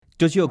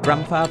Does your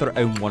grandfather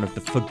own one of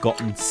the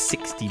forgotten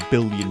 $60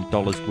 billion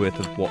worth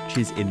of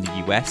watches in the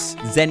US?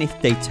 Zenith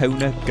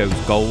Daytona goes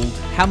gold.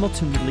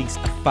 Hamilton released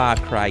a Far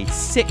Cry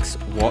 6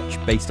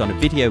 watch based on a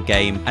video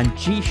game. And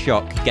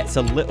G-Shock gets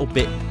a little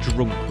bit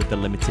drunk with the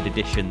limited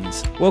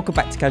editions. Welcome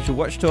back to Casual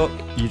Watch Talk.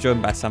 You're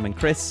joined by Sam and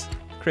Chris.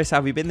 Chris, how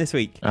have you been this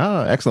week?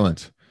 Oh,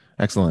 excellent.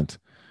 Excellent.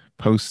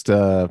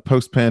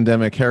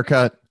 Post-pandemic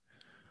haircut.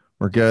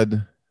 We're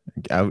good.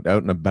 Out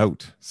and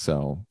about.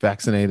 So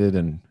vaccinated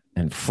and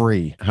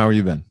free. How have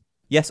you been?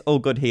 Yes, all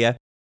good here.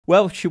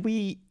 Well, should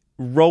we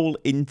roll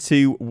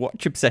into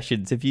watch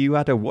obsessions? Have you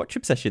had a watch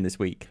obsession this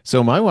week?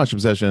 So my watch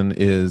obsession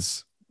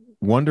is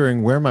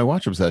wondering where my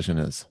watch obsession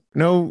is.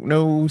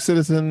 No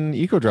Citizen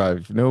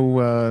EcoDrive.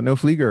 No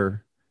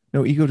Flieger.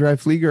 No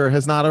EcoDrive Flieger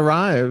has not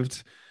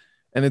arrived.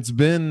 And it's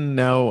been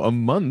now a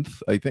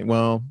month, I think.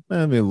 Well,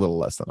 maybe a little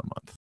less than a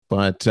month.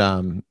 But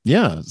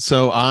yeah,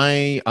 so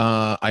I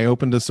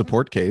opened a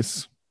support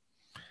case.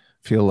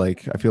 I feel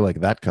like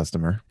that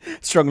customer.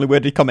 Strongly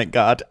worded comment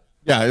card.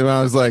 Yeah,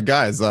 I was like,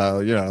 guys,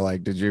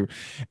 did you?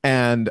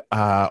 And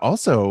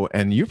also,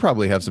 and you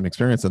probably have some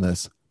experience in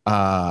this.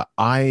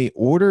 I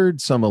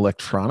ordered some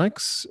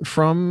electronics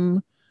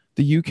from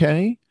the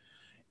UK,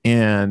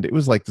 and it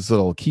was like this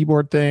little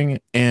keyboard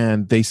thing,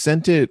 and they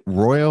sent it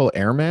Royal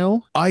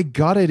Airmail. I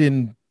got it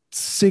in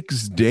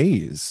 6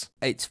 days.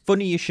 It's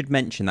funny you should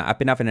mention that. I've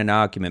been having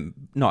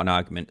not an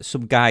argument.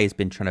 Some guy has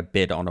been trying to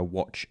bid on a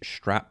watch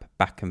strap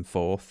back and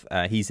forth.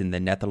 He's in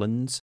the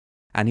Netherlands,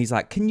 and he's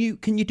like, "Can you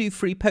do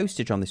free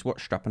postage on this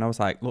watch strap?" And I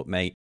was like, "Look,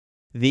 mate,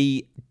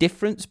 the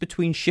difference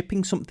between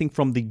shipping something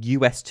from the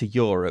US to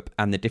Europe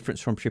and the difference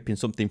from shipping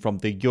something from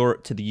the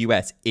Europe to the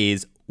US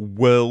is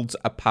worlds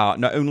apart.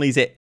 Not only is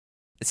it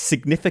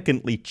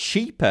significantly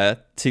cheaper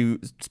to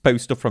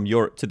post stuff from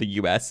Europe to the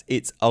US,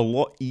 it's a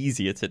lot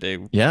easier to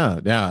do."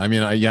 Yeah. I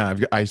mean,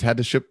 I had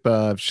to ship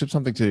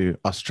something to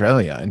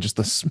Australia, and just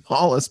the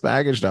smallest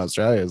package to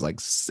Australia is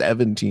like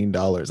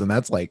 $17, and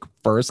that's like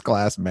first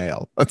class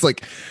mail. That's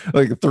like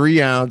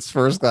 3 ounce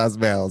first class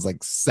mail is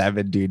like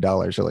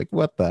 $17. You're like,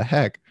 what the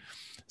heck?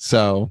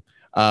 So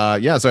so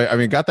I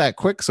mean, got that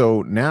quick.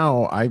 So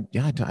now I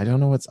don't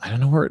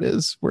know where it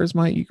is. Where's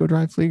my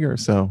EcoDrive Flieger?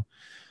 So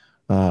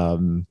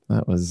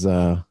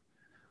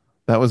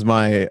that was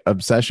my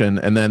obsession.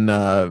 And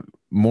then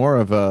more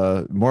of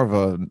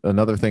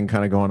another thing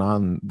kind of going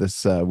on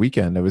this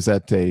weekend. I was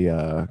at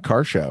a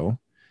car show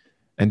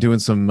and doing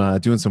some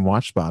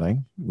watch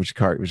spotting, which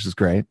is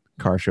great.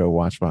 Car show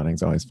watch spotting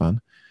is always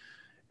fun.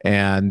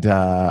 And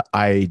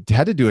I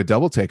had to do a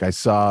double take. I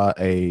saw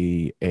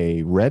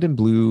a red and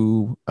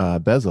blue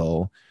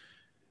bezel,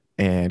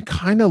 and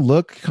kind of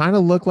look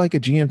like a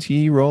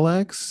GMT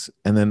Rolex,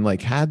 and then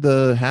like had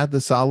the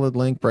solid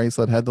link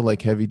bracelet, had the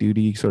like heavy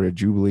duty sort of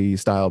Jubilee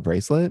style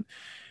bracelet.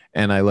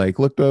 And I like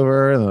looked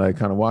over, and then I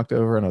kind of walked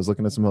over, and I was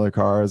looking at some other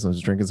cars, and I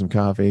was drinking some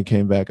coffee,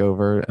 came back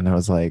over, and I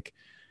was like,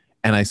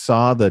 and I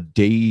saw the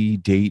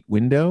date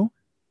window,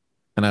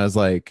 and I was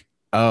like,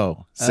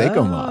 oh,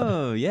 Seiko mod.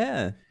 Oh,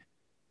 yeah.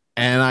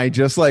 And I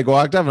just like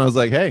walked up, and I was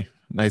like, hey,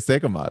 nice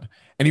Seiko mod.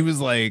 And he was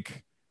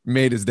like,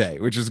 made his day,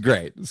 which is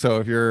great. So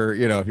if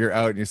you're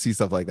out and you see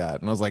stuff like that,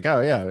 and I was like, oh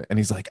yeah, and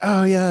he's like,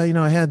 oh yeah,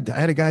 I had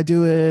a guy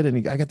do it,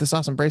 and I got this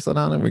awesome bracelet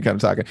on, and we kind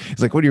of talking. He's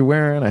like, what are you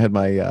wearing? I had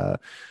my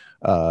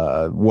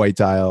white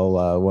dial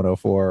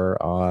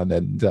 104 on,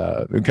 and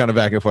we kind of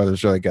back and forth. It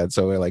was really good.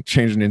 So we like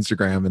changed an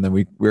Instagram, and then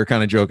we were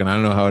kind of joking. I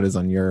don't know how it is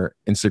on your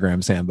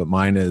Instagram, Sam, but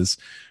mine is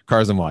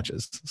cars and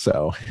watches.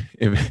 So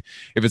if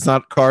it's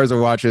not cars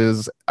or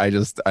watches,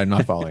 I'm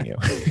not following you.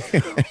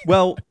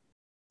 Well,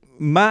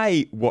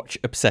 my watch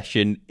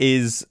obsession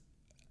is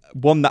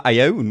one that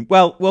I own.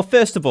 Well,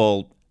 first of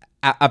all,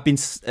 I've been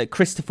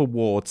Christopher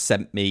Ward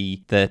sent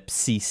me the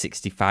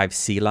C65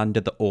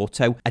 Sealander, the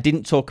Auto. I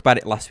didn't talk about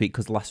it last week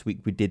because last week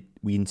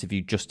we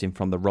interviewed Justin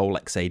from the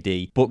Rolex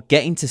AD. But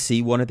getting to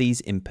see one of these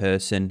in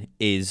person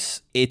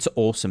it's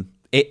awesome.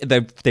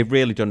 They've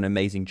really done an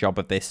amazing job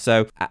of this.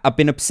 So I've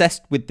been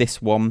obsessed with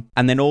this one.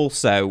 And then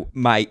also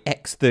my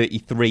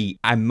X33,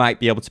 I might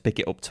be able to pick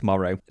it up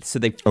tomorrow. So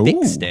they've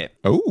fixed it.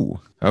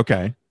 Oh,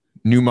 okay.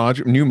 New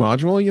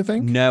module, you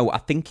think? No, I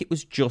think it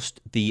was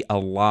just the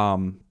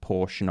alarm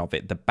portion of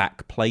it, the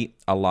backplate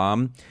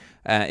alarm.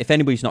 If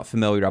anybody's not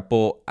familiar,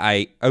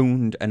 I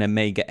owned an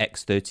Omega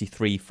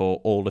X33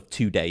 for all of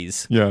 2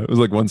 days. Yeah, it was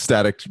like one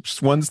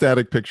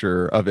static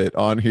picture of it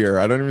on here.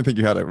 I don't even think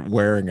you had it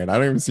wearing it. I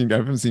haven't seen you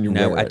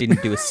wear it. No, I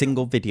didn't do a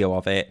single video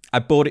of it. I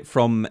bought it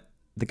from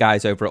the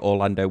guys over at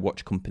Orlando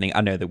Watch Company.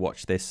 I know they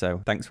watch this,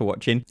 so thanks for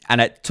watching.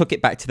 And I took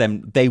it back to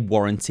them. They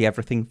warranty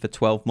everything for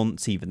 12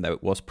 months, even though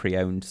it was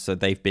pre-owned. So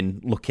they've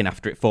been looking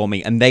after it for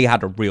me. And they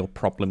had a real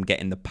problem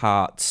getting the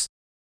parts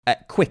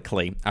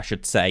quickly, I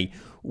should say,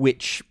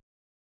 which,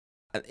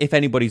 if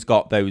anybody's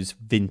got those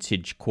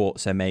vintage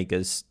quartz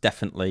Omegas,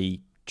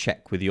 definitely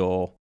check with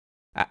your...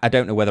 I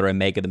don't know whether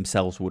Omega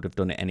themselves would have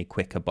done it any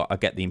quicker, but I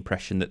get the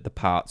impression that the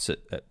parts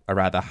are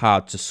either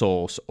hard to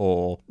source,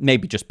 or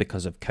maybe just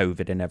because of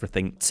COVID and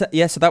everything. So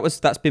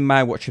that's been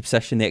my watch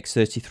obsession, the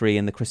X33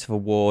 and the Christopher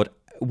Ward.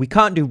 we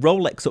can't do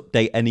Rolex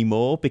update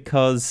anymore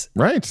because...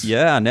 Right.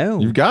 Yeah, I know.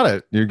 You got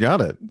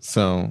it.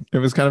 So it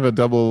was kind of a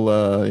double,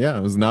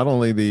 it was not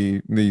only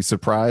the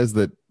surprise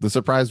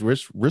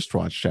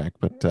wristwatch check,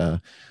 but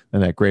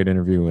and that great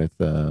interview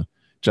with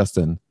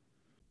Justin.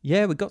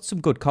 Yeah, we got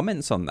some good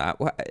comments on that.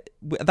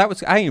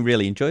 I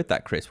really enjoyed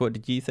that, Chris. What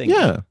did you think?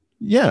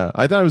 Yeah,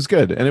 I thought it was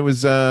good, and it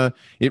was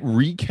it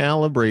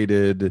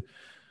recalibrated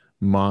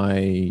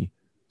my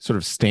sort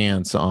of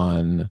stance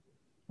on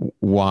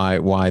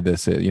why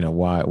this is,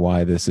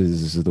 why this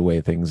is the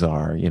way things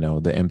are,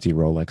 the empty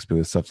Rolex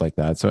booth, stuff like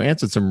that. So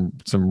answered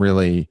some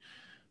really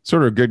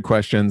sort of good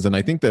questions, and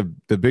I think the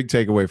big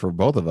takeaway for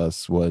both of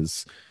us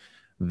was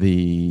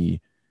the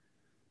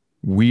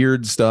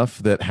weird stuff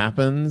that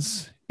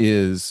happens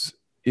is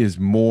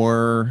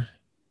more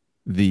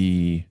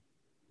the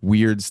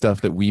weird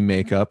stuff that we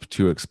make up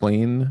to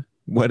explain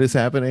what is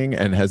happening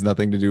and has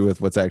nothing to do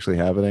with what's actually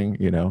happening.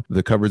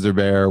 The cupboards are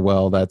bare.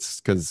 Well, that's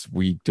because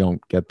we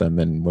don't get them,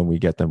 and when we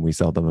get them, we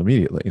sell them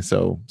immediately.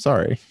 So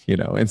sorry,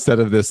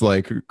 instead of this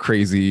like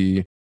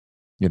crazy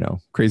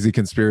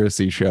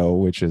conspiracy show,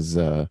 which is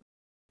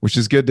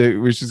good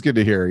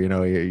to hear.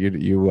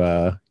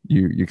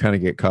 You kind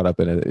of get caught up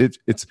in it.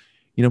 It's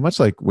much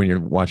like when you're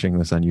watching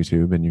this on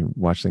YouTube and you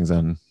watch things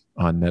on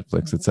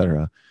Netflix,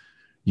 etc.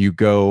 You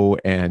go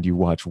and you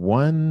watch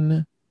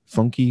one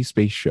funky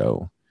space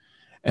show,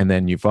 and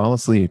then you fall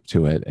asleep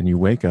to it, and you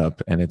wake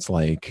up and it's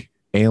like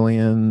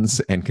aliens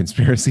and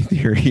conspiracy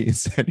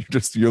theories, and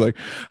you're like,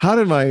 how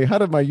did my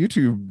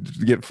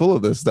YouTube get full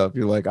of this stuff?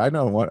 You're like, I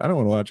don't want to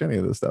watch any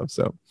of this stuff.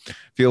 So I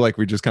feel like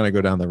we just kind of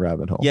go down the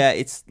rabbit hole. Yeah,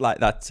 it's like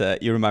that.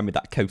 You remind me of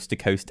that Coast to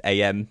Coast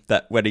AM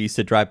that when I used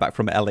to drive back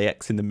from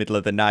LAX in the middle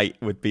of the night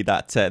would be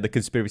that the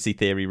conspiracy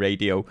theory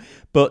radio.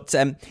 But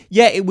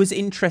it was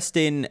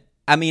interesting.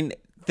 I mean,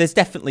 there's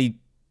definitely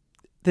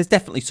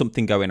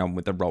something going on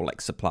with the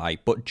Rolex supply,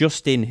 but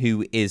Justin,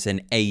 who is an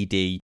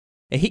AD,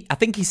 I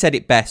think he said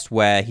it best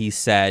where he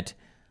said,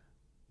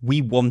 we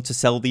want to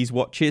sell these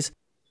watches.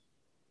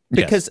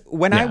 Because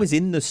when I was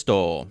in the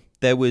store,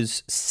 there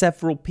was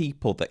several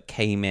people that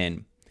came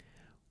in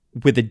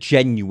with a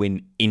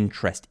genuine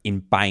interest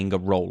in buying a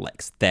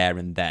Rolex there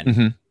and then.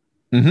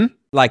 Mm-hmm. Mm-hmm.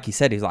 Like he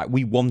said, he's like,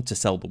 we want to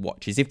sell the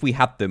watches. If we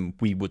had them,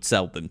 we would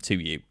sell them to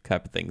you,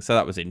 type of thing. So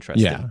that was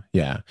interesting.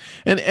 Yeah.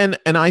 And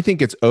I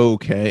think it's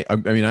okay. I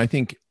mean, I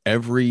think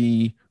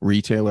every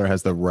retailer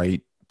has the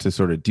right to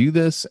sort of do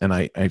this. And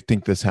I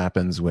think this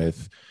happens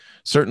with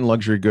certain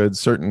luxury goods,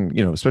 certain,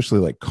 especially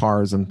like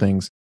cars and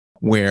things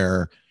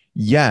where,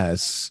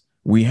 yes,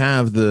 we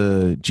have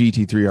the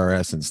GT3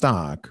 RS in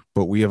stock,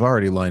 but we have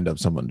already lined up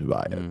someone to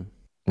buy it.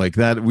 Like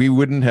that, we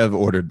wouldn't have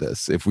ordered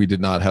this if we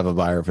did not have a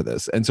buyer for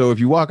this. And so if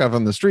you walk off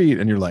on the street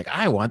and you're like,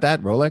 I want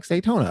that Rolex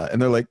Daytona,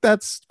 and they're like,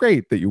 that's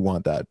great that you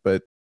want that,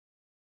 but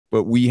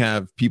we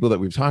have people that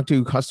we've talked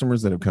to,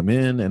 customers that have come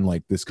in, and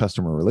like this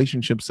customer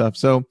relationship stuff.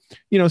 So,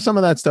 some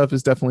of that stuff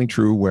is definitely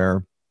true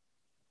where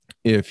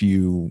if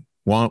you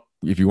want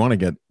to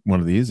get one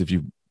of these, if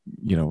you're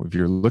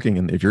looking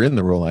and if you're in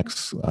the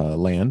Rolex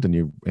land and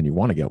you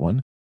want to get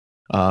one,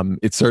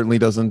 it certainly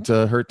doesn't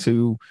hurt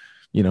to,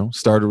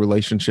 start a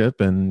relationship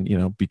and,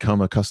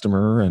 become a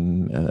customer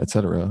and et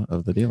cetera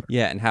of the dealer.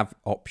 Yeah. And have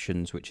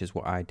options, which is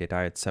what I did.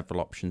 I had several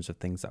options of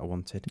things that I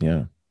wanted.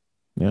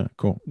 Yeah,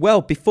 cool.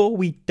 Well, before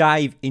we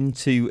dive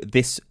into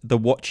the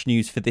watch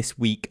news for this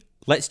week,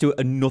 let's do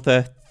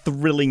another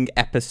thrilling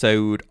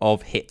episode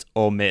of Hit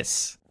or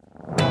Miss.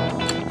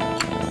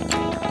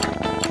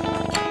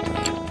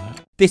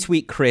 This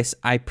week, Chris,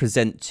 I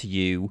present to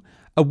you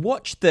a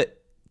watch that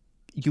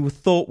you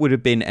thought would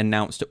have been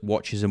announced at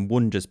Watches and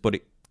Wonders, but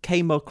it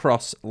came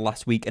across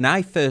last week, and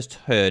I first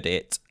heard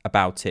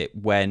about it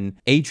when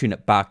Adrian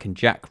at Bark and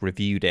Jack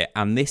reviewed it,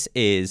 and this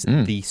is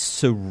the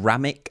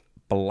ceramic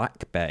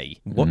Black Bay.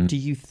 What do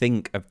you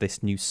think of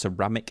this new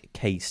ceramic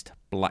cased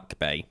Black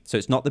Bay? So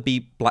it's not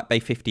the Black Bay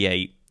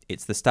 58.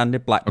 It's the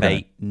standard Black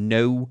Bay,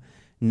 no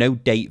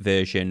date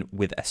version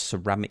with a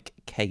ceramic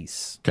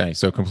case. Okay,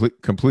 so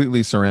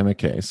completely ceramic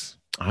case.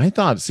 I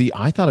thought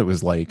it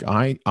was like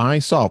I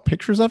saw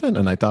pictures of it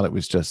and I thought it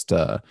was just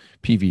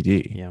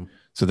PVD. Yeah.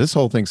 So this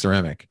whole thing's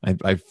ceramic.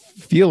 I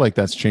feel like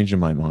that's changing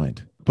my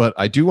mind. But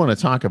I do want to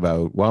talk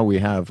about while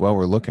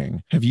we're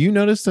looking. Have you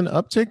noticed an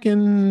uptick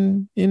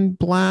in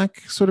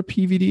black sort of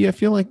PVD? I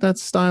feel like that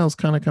style's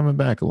kind of coming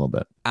back a little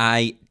bit.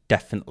 I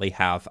definitely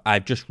have.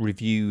 I've just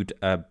reviewed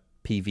a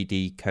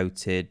PVD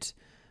coated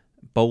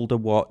Boulder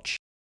watch.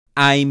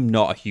 I'm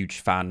not a huge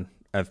fan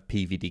of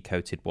PVD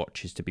coated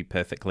watches, to be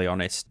perfectly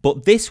honest.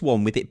 But this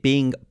one, with it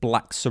being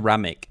black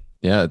ceramic,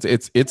 yeah,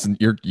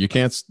 you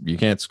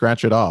can't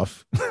scratch it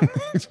off.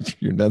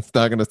 That's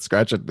not going to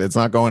scratch it. It's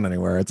not going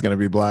anywhere. It's going to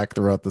be black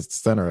throughout the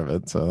center of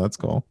it. So that's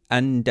cool.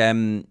 And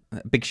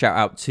big shout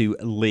out to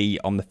Lee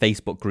on the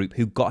Facebook group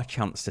who got a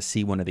chance to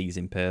see one of these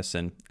in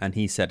person, and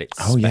he said it's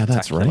spectacular. Yeah,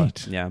 that's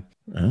right. Yeah.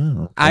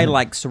 Oh, okay. I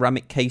like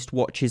ceramic cased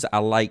watches. I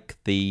like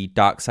the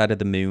Dark Side of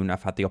the Moon.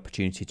 I've had the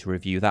opportunity to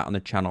review that on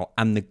the channel,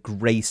 and the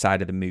Grey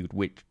Side of the Moon,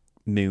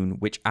 Moon,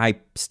 which I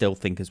still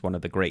think is one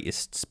of the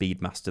greatest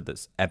Speedmaster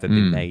that's ever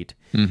been made.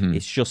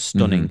 It's just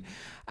stunning.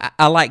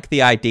 I like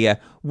the idea.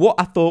 What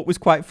I thought was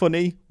quite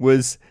funny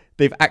was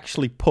they've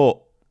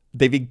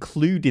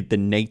included the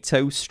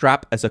NATO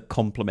strap as a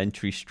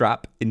complimentary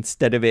strap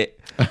instead of it.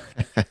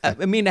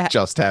 I mean,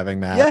 just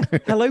having that. Yeah,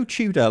 hello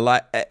Tudor.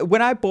 Like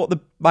when I bought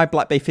my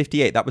Black Bay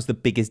 58, that was the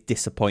biggest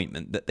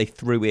disappointment, that they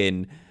threw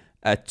in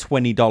a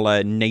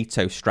 $20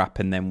 NATO strap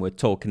and then we're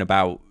talking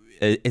about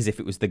as if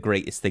it was the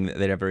greatest thing that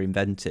they'd ever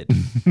invented.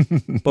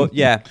 But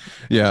yeah.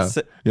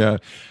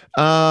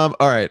 All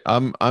right. I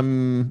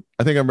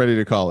think I'm ready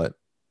to call it.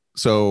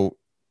 So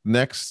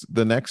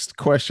the next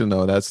question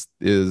though,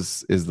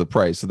 is the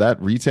price. So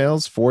that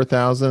retails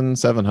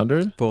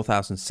 4,700?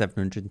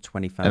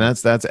 4,725. And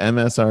that's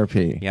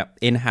MSRP. Yep.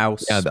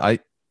 In-house. I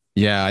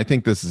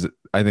think this is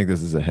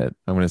a hit.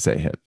 I'm going to say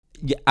hit.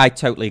 Yeah, I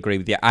totally agree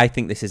with you. I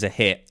think this is a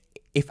hit.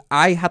 If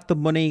I had the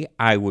money,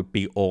 I would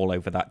be all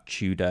over that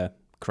Tudor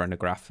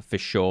chronograph for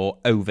sure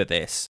over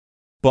this.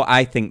 But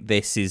I think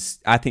this is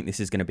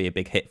going to be a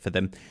big hit for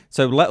them.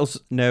 So let us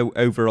know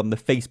over on the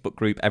Facebook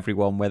group,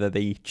 everyone, whether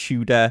the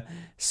Tudor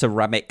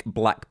ceramic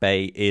Black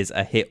Bay is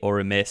a hit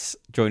or a miss.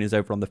 Join us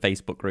over on the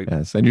Facebook group.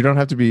 Yes, and you don't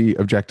have to be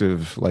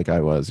objective like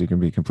I was. You can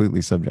be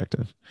completely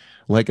subjective,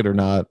 like it or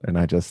not. And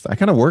I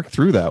kind of worked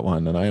through that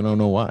one, and I don't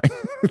know why.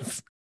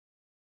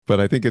 But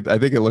I think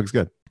it looks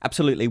good.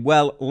 Absolutely.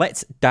 Well,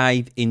 let's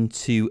dive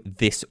into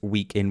this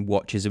week in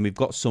watches, and we've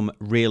got some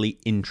really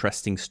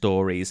interesting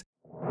stories.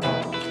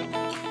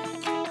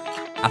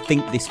 I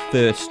think this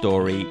first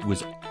story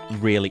was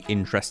really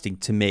interesting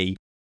to me,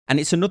 and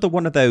it's another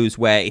one of those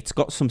where it's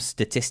got some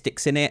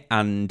statistics in it,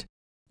 and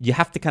you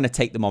have to kind of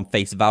take them on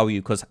face value,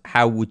 because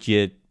how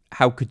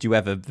could you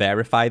ever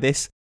verify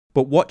this?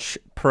 But Watch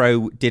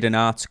Pro did an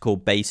article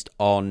based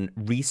on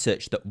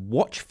research that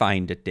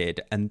Watchfinder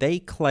did, and they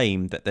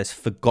claim that there's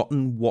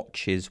forgotten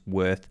watches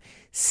worth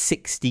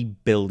 60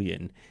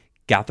 billion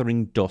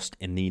gathering dust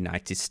in the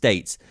United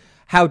States.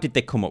 How did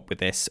they come up with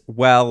this?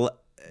 Well,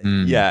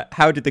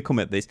 how did they come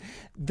up with this?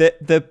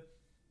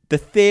 The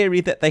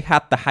theory that they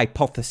had, the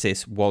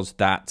hypothesis, was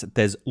that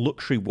there's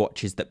luxury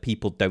watches that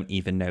people don't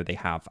even know they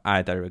have,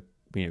 either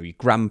your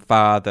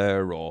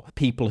grandfather or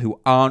people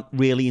who aren't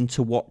really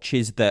into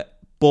watches that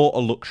bought a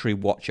luxury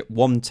watch at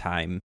one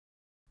time,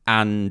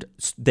 and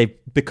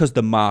because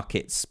the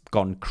market's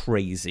gone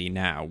crazy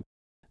now,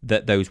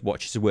 that those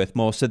watches are worth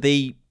more. So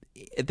they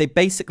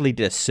basically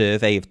did a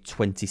survey of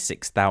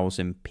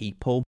 26,000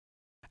 people,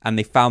 and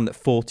they found that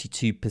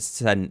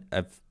 42%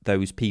 of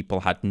those people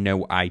had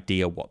no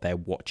idea what their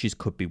watches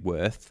could be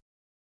worth.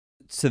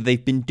 So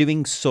they've been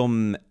doing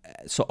some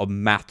sort of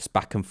maths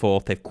back and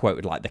forth. They've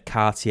quoted like the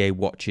Cartier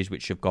watches,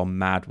 which have gone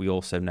mad. We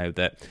also know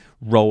that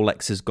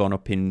Rolex has gone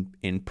up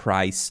in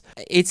price.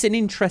 It's an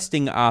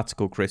interesting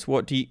article, Chris.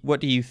 What do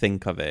you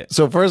think of it?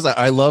 So first,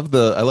 I love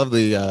the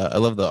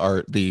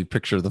art, the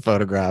picture, the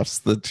photographs,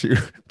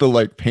 the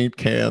like paint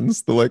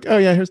cans, the like, oh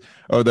yeah,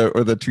 or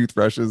the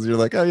toothbrushes. You're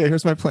like, oh yeah,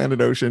 here's my Planet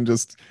Ocean,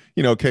 just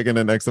kicking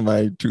it next to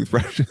my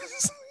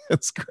toothbrushes.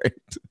 It's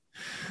great.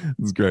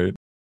 It's great.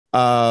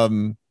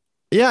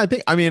 Yeah,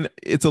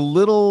 it's a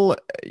little,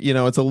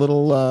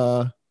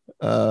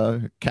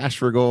 cash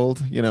for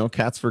gold,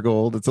 cats for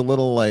gold. It's a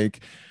little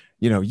like,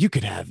 you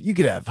could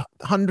have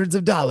hundreds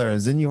of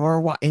dollars in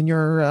your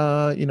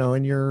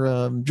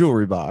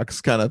jewelry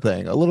box kind of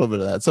thing, a little bit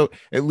of that. So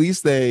at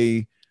least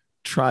they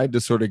tried to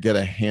sort of get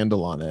a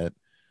handle on it.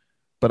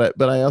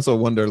 But I also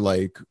wonder,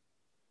 like,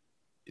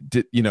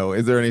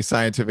 is there any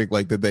scientific,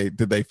 like, did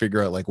they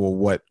figure out, like,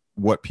 well,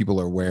 what people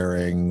are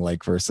wearing,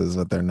 like, versus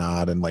what they're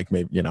not, and like,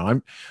 maybe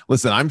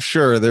I'm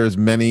sure there's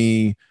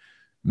many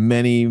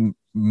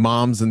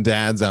moms and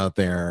dads out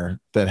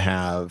there that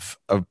have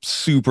a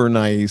super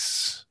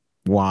nice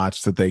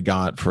watch that they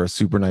got for a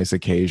super nice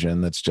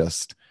occasion that's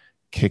just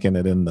kicking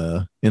it in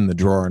the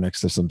drawer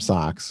next to some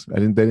socks. They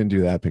didn't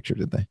do that picture,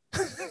 did they?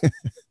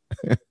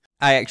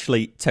 I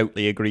actually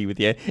totally agree with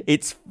you.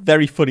 It's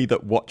very funny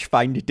that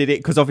Watchfinder did it,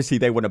 because obviously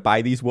they want to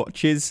buy these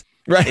watches.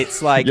 Right.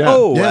 It's like, 1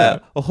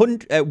 out of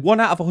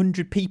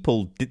 100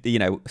 people,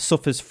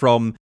 suffers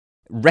from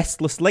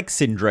restless leg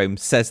syndrome,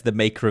 says the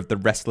maker of the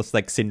restless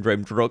leg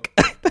syndrome drug.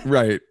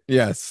 Right.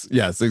 Yes,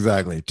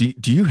 exactly.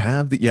 Do you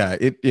have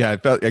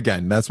it felt,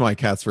 again, that's my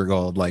cats for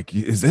gold. Like,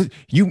 is it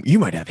you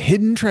might have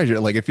hidden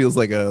treasure. Like, it feels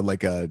like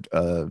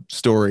a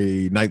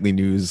story, nightly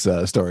news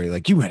story.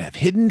 Like, you might have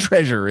hidden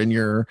treasure in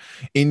your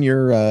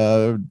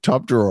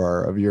top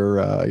drawer of your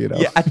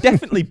Yeah, I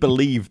definitely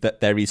believe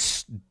that there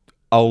is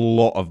a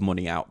lot of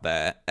money out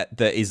there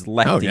that is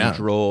left in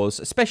drawers,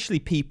 especially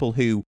people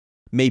who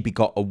maybe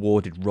got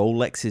awarded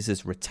Rolexes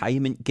as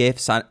retirement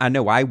gifts. I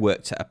know I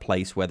worked at a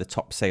place where the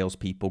top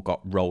salespeople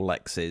got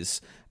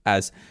Rolexes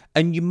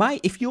and you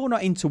might, if you're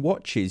not into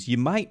watches, you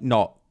might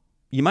not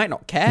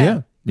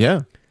care.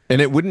 Yeah.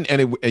 And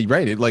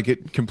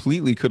it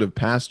completely could have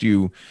passed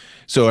you.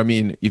 So, I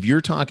mean, if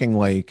you're talking,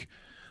 like,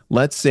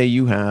 let's say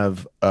you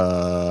have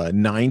a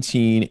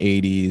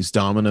 1980s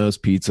Domino's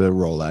Pizza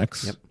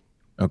Rolex. Yep.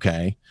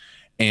 Okay.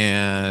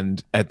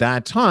 And at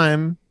that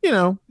time,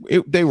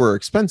 they were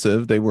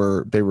expensive. They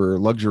were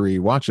luxury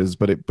watches,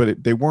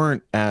 but they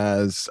weren't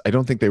as, I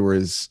don't think they were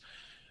as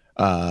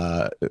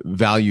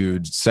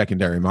valued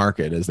secondary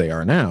market as they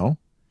are now.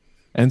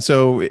 And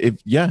so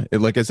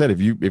like I said, if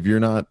you're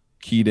not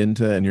keyed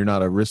into, and you're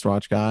not a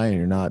wristwatch guy, and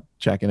you're not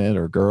checking it,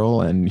 or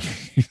girl, and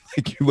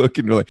like you look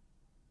and you're like,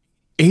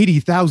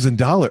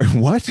 $80,000,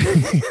 what?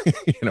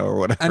 Or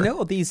whatever. I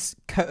know these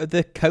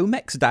the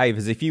Comex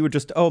divers. If you were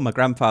just, my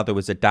grandfather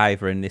was a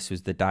diver and this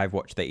was the dive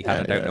watch that he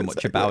had, I don't know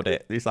much about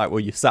it. It's like,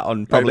 well, you sat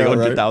on probably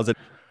 100,000.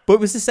 Right? But it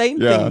was the same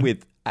thing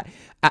with.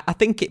 I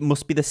think it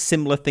must be the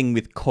similar thing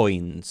with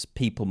coins.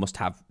 People must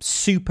have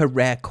super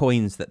rare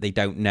coins that they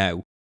don't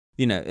know.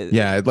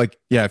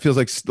 It feels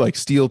like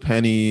steel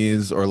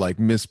pennies, or like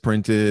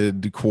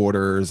misprinted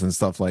quarters and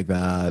stuff like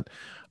that.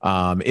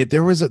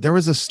 There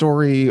was a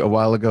story a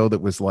while ago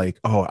that was like,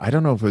 I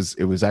don't know if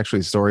it was actually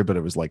a story, but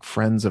it was like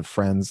friends of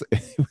friends.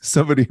 It was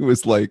somebody who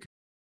was like,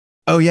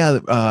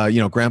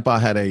 grandpa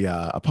had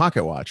a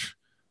pocket watch,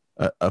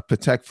 a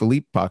Patek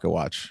Philippe pocket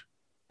watch,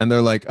 and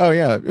they're like, oh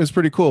yeah, it was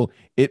pretty cool.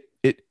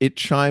 It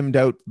chimed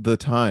out the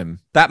time.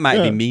 That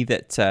might be me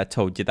that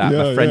told you that.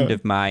 A friend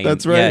of mine.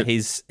 That's right.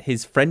 Yeah,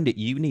 his friend at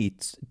uni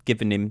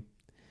given him.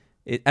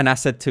 And I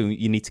said to him,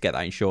 you need to get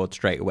that insured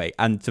straight away.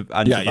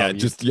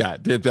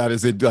 That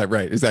is it.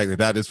 Right, exactly.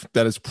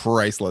 That is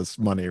priceless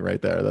money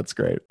right there. That's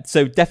great.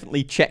 So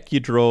definitely check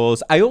your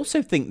drawers. I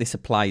also think this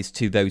applies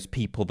to those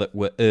people that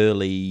were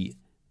early.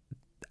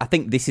 I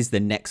think this is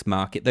the next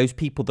market. Those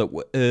people that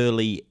were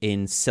early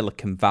in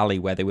Silicon Valley,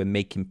 where they were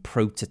making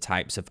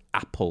prototypes of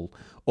Apple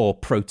or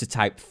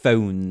prototype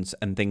phones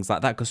and things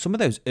like that. Because some of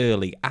those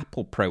early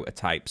Apple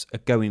prototypes are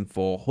going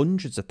for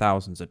hundreds of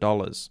thousands of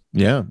dollars.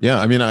 Yeah.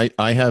 I mean,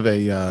 I have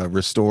a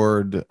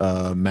restored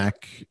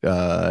Mac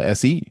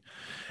SE,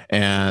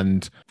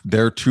 and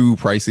they're too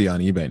pricey on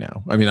eBay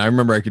now. I mean, I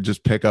remember I could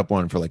just pick up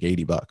one for like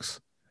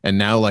 $80. And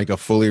now, like, a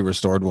fully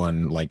restored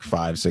one, like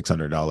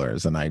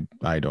 $500-$600, and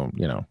I don't,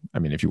 I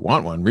mean, if you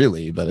want one,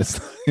 really, but it's,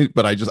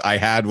 but I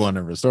had one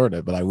and restored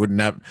it, but I would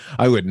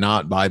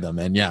not buy them.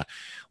 And yeah,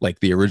 like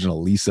the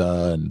original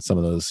Lisa and some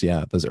of those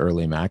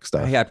early Mac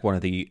stuff. I had one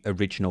of the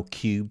original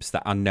Cubes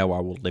that I know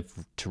I will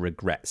live to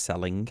regret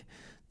selling.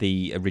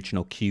 The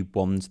original Cube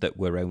ones that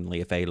were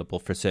only available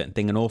for a certain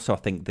thing, and also I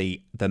think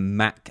the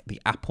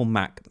Apple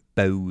Mac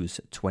Bose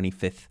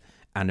 25th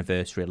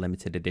anniversary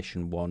limited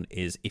edition one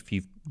is, if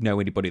you know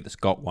anybody that's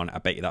got one, I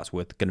bet you that's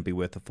going to be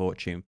worth a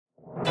fortune.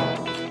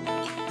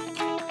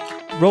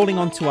 Rolling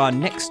on to our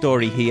next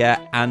story here,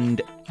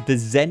 and the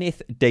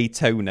Zenith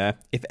Daytona.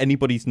 If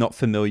anybody's not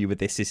familiar with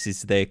this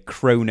is the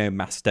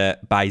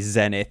Chronomaster by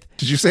Zenith.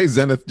 Did you say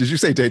Zenith? Did you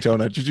say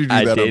Daytona? Did you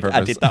do that on purpose?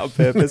 I did that on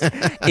purpose.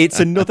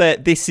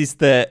 This is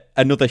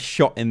another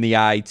shot in the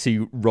eye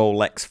to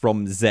Rolex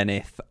from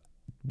Zenith,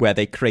 where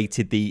they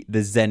created the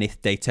Zenith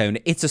Daytona.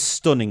 It's a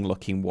stunning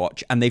looking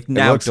watch, and they've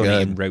now done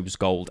it in rose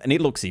gold, and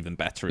it looks even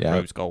better in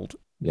rose gold.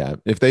 Yeah,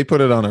 if they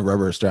put it on a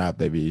rubber strap,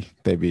 there'd be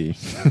there'd be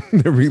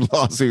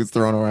lawsuits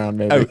thrown around.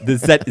 Maybe. Oh, the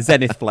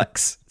Zenith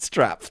Flex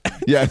strap.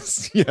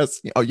 yes.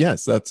 Oh,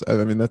 yes. That's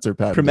their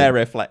patent.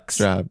 Primera Flex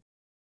strap.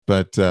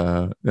 But it's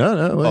a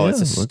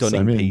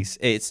stunning piece.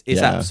 It's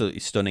absolutely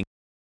stunning.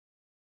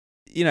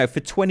 For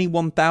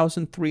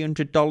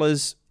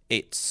 $21,300,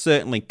 it's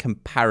certainly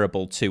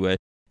comparable to a.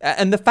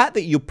 And the fact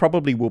that you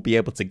probably will be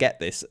able to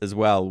get this as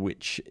well,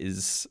 which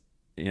is.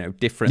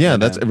 Different. Yeah,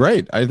 that's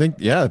right. I think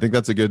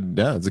that's a good.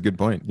 Yeah, it's a good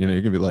point. You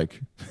can be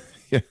like,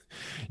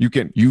 you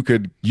could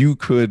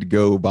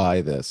go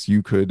buy this.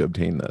 You could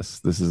obtain this.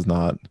 This is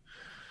not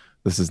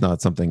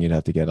something you'd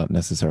have to get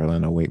necessarily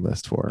on a wait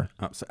list for.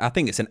 Absolutely. I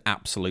think it's an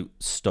absolute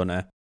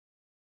stunner.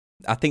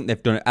 I think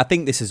they've done it. I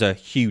think this is a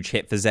huge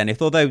hit for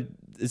Zenith, although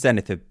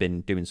Zenith have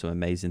been doing some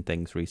amazing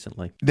things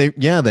recently.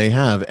 They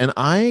have. And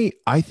I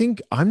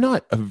think I'm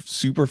not a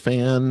super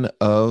fan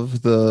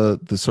of the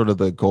sort of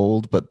the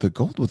gold, but the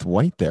gold with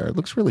white there, it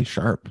looks really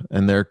sharp.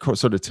 And their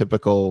sort of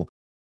typical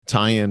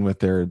tie-in with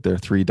their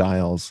three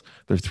dials,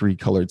 their three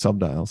colored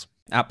subdials.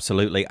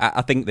 Absolutely.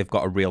 I think they've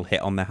got a real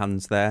hit on their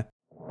hands there.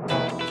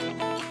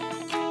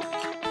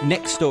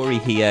 Next story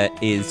here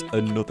is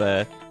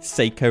another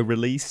Seiko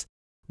release.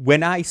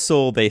 When I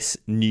saw this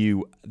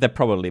new, they're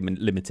probably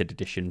limited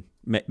edition,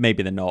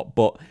 maybe they're not,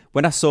 but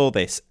when I saw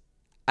this,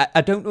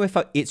 I don't know if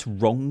it's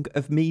wrong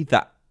of me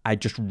that I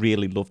just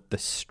really loved the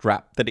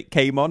strap that it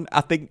came on. I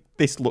think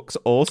this looks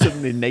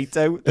awesome in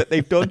NATO that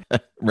they've done.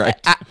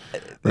 Right.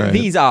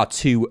 These are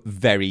two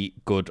very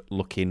good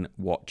looking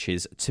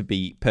watches, to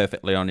be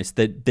perfectly honest.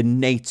 The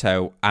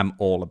NATO, I'm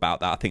all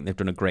about that. I think they've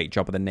done a great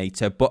job of the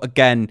NATO. But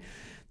again,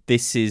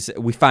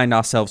 we find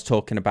ourselves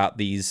talking about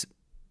this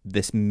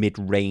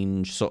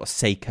mid-range sort of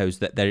Seikos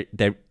that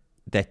they're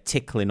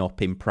tickling up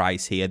in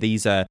price here.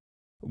 These are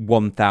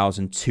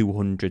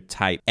 1,200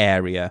 type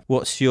area.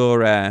 What's your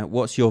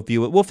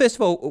view? Well, first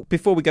of all,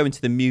 before we go into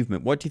the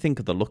movement, what do you think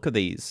of the look of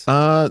these?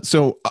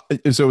 So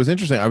it was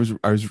interesting. I was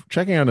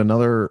checking out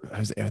another.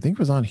 I think it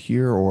was on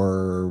here,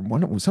 or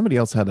somebody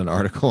else had an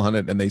article on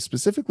it, and they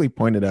specifically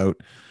pointed out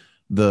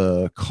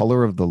the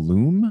color of the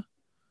loom.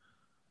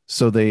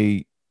 So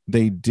they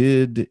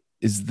did.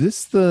 Is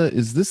this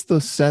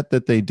the set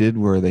that they did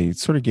where they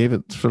sort of gave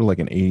it sort of like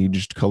an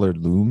aged colored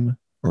loom,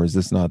 or is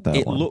this not that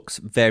It one? looks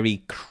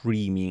very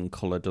creamy in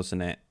color,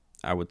 doesn't it?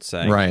 I would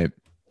say. Right.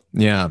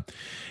 Yeah.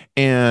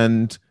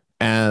 And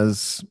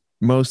as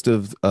most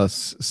of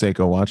us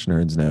Seiko watch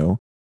nerds know,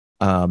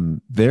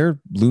 their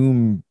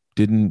loom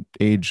didn't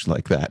age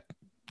like that.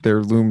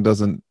 Their loom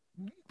doesn't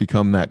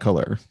become that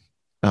color.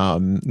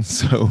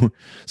 So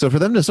for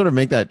them to sort of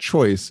make that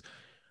choice,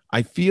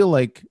 I feel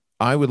like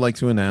I would like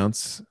to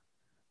announce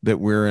that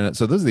we're in it.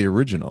 So this is the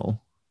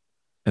original,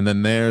 and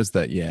then there's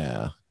that.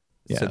 Yeah,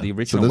 So yeah. the So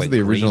original those are went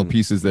the original green.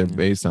 pieces they're Yeah.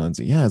 based on.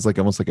 So yeah, it's like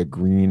almost like a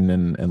green,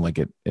 and like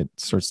it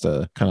starts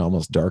to kind of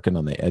almost darken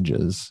on the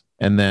edges.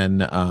 And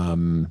then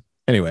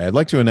anyway, I'd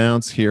like to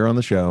announce here on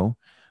the show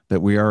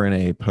that we are in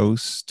a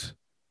post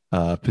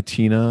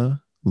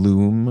patina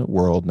loom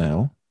world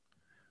now.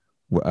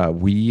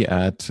 We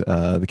at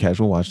the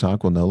Casual Watch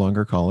Talk will no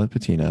longer call it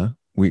patina.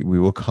 We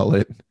will call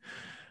it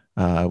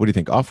what do you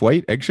think? Off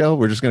white, eggshell?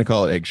 We're just going to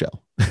call it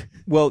eggshell.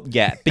 Well,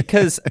 yeah,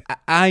 because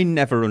I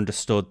never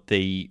understood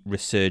the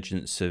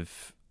resurgence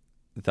of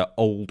the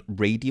old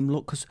radium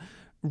look, because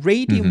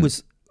radium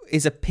Mhm.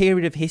 is a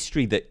period of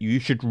history that you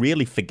should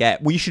really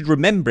forget. Well, you should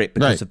remember it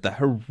because Right. of the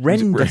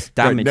horrendous Right.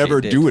 damage Never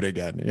it did. do it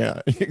again.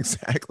 Yeah,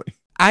 exactly.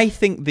 I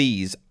think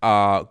these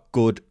are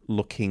good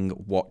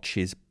looking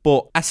watches,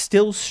 but I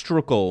still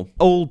struggle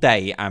all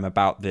day. I'm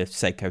about the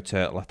Seiko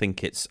Turtle. I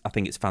think it's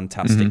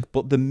fantastic.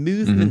 But the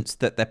movements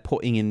that they're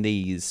putting in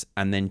these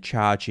and then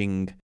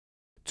charging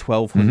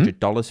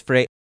 $1,200 for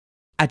it,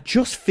 I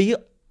just feel,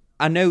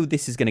 I know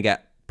this is going to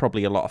get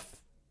probably a lot of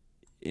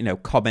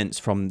comments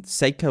from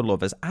Seiko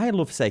lovers. I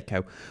love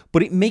Seiko,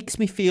 but it makes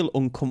me feel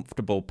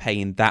uncomfortable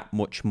paying that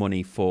much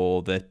money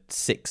for the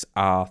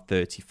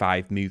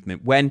 6R35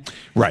 movement when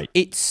Right.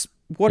 it's,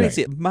 what is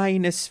it,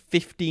 minus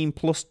 15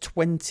 plus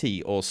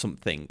 20 or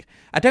something.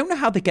 I don't know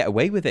how they get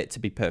away with it, to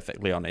be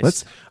perfectly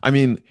honest.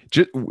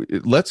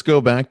 Let's go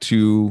back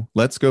to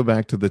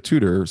the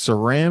Tudor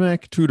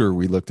ceramic Tudor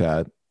we looked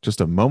at just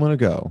a moment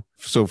ago.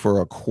 So for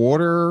a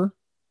quarter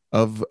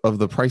of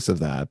the price of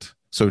that,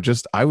 so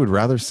just I would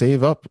rather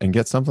save up and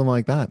get something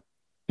like that,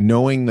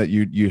 knowing that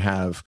you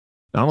have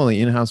not only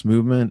in-house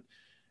movement,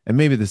 and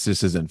maybe this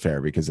just isn't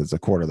fair because it's a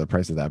quarter of the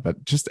price of that,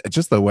 but just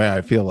the way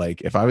I feel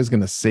like if I was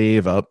going to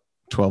save up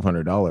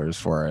 $1,200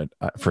 for it,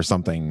 for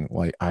something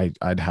like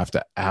I'd have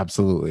to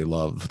absolutely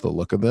love the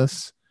look of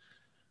this,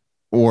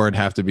 or it'd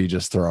have to be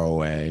just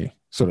throwaway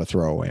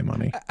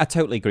money. I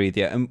totally agree with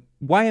you. And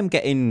why I'm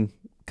getting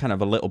kind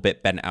of a little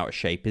bit bent out of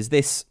shape is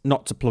this,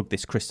 not to plug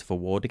this Christopher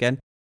Ward again,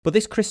 but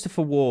this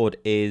Christopher Ward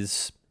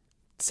is,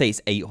 say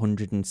it's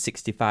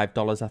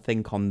 $865, I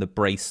think, on the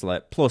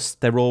bracelet. Plus,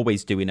 they're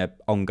always doing an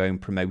ongoing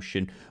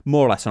promotion,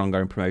 more or less an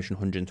ongoing promotion,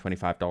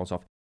 $125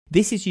 off.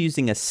 This is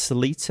using a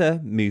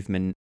Sellita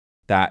movement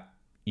that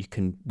you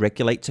can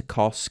regulate to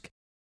COSC.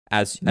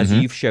 As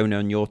you've shown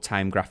on your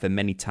time grapher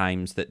many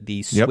times, that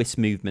these Swiss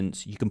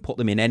movements, you can put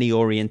them in any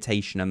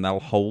orientation and they'll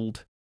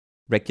hold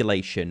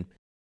regulation.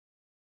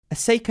 A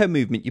Seiko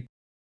movement, you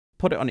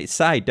put it on its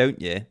side,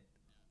 don't you?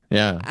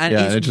 Yeah, And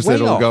yeah, it's and it just way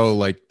it'll off. go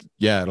like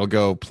it'll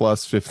go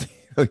plus 50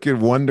 like in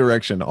one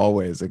direction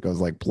always. It goes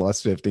like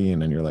plus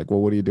 15, and you're like,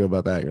 well, what do you do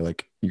about that? You're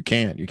like, you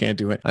can't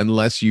do it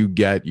unless you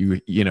get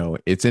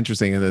it's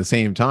interesting. At the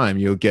same time,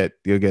 you'll get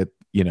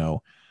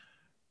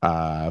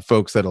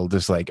folks that'll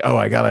just like, oh,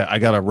 I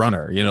got a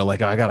runner,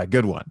 like, oh, I got a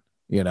good one,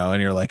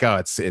 and you're like,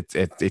 oh,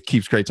 it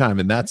keeps great time,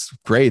 and that's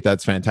great,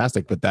 that's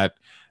fantastic, but that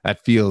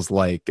feels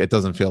like it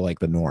doesn't feel like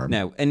the norm.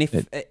 No, and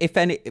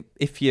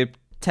if you're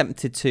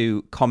tempted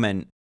to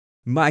comment,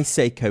 my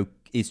Seiko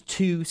is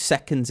 2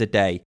 seconds a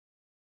day.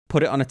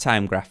 Put it on a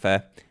time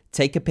grapher,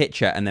 take a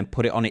picture, and then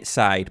put it on its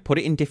side. Put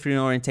it in different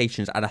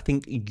orientations, and I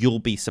think you'll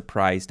be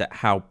surprised at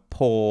how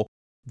poor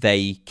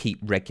they keep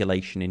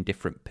regulation in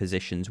different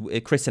positions.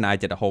 Chris and I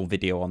did a whole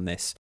video on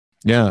this.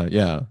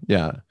 Yeah.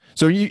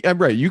 So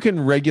you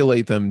can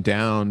regulate them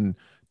down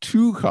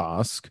to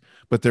COSC,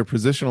 but their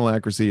positional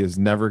accuracy is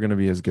never going to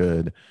be as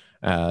good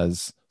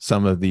as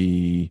some of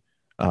the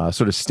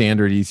sort of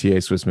standard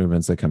ETA Swiss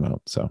movements that come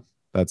out. So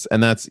that's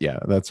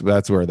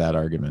where that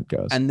argument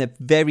goes. And they're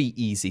very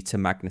easy to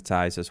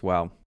magnetize as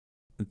well,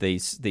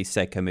 these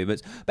Seiko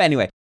movements. But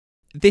anyway,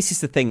 this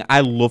is the thing. I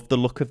love the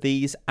look of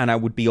these, and I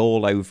would be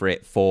all over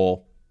it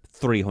for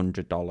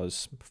 $300,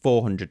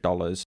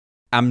 $400.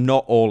 I'm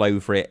not all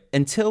over it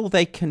until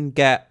they can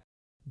get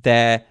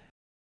their...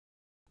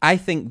 I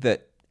think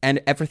that and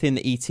everything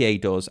that ETA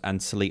does and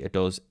Sellita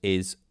does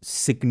is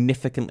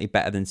significantly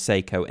better than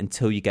Seiko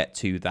until you get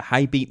to the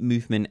high beat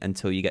movement,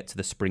 until you get to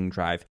the spring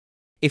drive.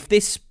 If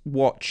this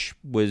watch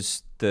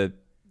was we've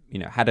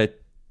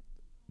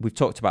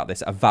talked about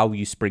this, a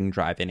value spring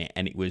drive in it,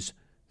 and it was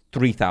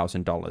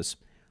 $3,000,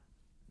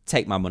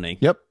 take my money.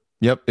 Yep.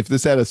 If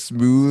this had a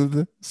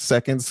smooth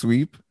second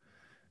sweep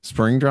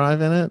spring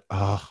drive in it,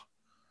 oh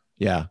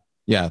yeah,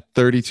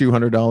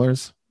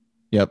 $3,200.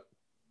 Yep.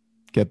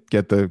 Get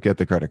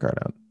the credit card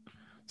out.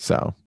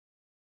 So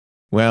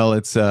Well,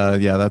 it's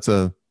yeah, that's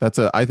a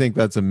I think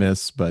that's a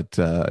miss, but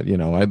you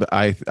know,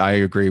 I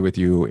agree with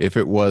you. If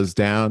we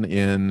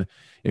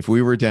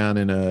were down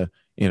in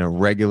a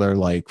regular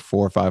like $400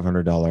 or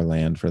 $500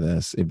 land for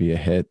this, it'd be a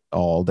hit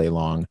all day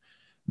long.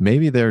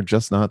 Maybe they're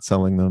just not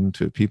selling them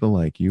to people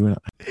like you and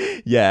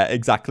Yeah,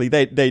 exactly.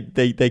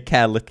 They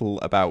care little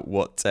about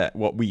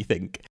what we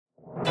think.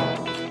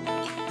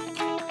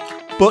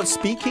 But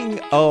speaking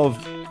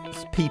of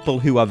people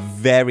who are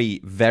very,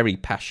 very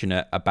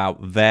passionate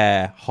about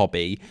their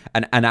hobby,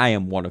 and I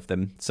am one of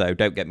them, so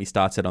don't get me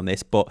started on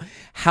this, but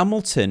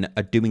Hamilton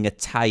are doing a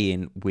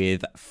tie-in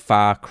with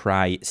Far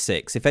Cry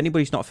 6. If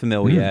anybody's not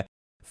familiar,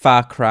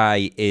 Far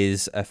Cry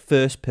is a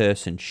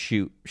first-person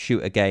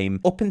shooter game.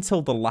 Up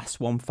until the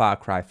last one, Far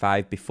Cry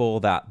 5, before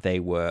that,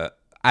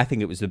 I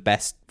think it was the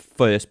best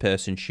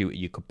first-person shooter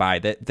you could buy.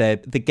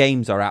 The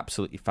games are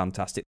absolutely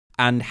fantastic.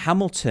 And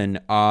Hamilton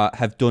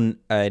have done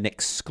an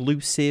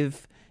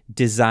exclusive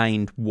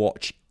designed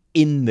watch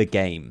in the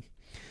game.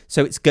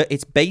 So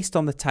it's based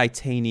on the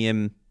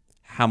titanium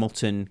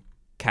Hamilton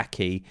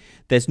khaki.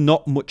 There's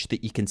not much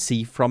that you can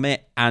see from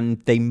it,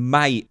 and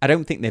I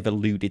don't think they've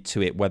alluded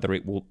to it whether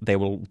they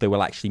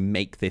will actually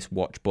make this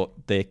watch,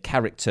 but the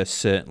character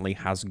certainly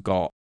has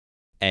got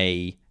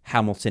a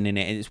Hamilton in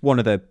it, and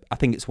I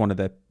think it's one of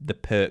the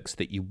perks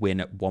that you win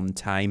at one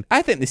time.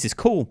 I think this is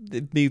cool.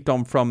 They've moved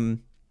on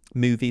from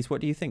movies.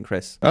 What do you think,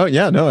 Chris? Oh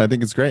yeah, no, I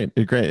think it's great.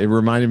 It's great. It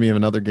reminded me of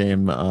another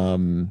game.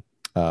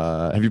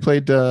 Have you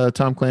played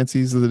Tom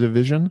Clancy's The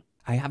Division?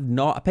 I have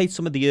not. I played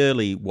some of the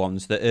early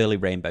ones, the early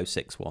Rainbow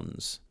Six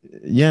ones.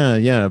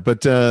 Yeah.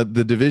 But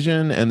The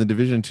Division and The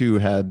Division 2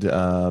 had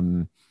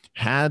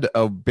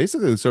a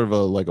basically sort of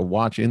a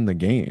watch in the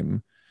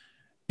game.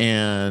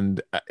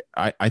 And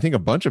I think a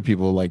bunch of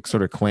people like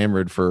sort of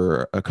clamored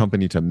for a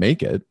company to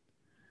make it.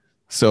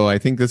 So I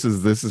think this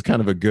is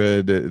kind of an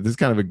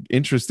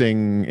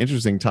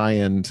interesting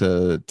tie-in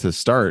to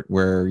start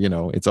where, you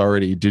know, it's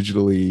already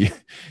digitally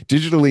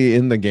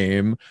in the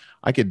game.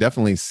 I could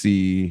definitely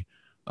see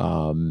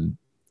Hamilton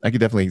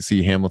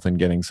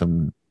getting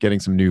some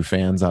new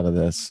fans out of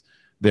this.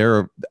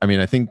 I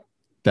think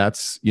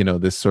that's, you know,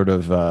 this sort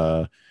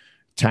of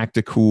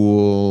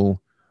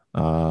tactical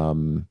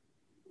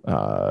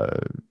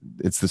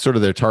it's the sort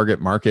of their target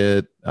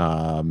market,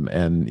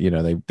 and you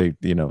know they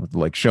you know,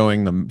 like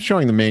showing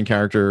the main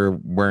character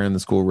wearing the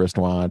school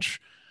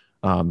wristwatch.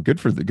 Good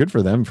for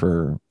them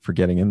for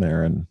getting in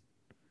there and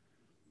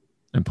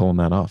pulling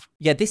that off.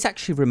 Yeah, this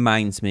actually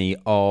reminds me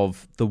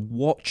of the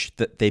watch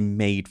that they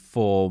made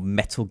for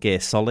Metal Gear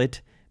Solid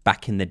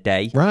back in the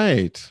day.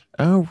 Right.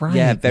 Oh, right.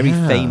 Yeah, very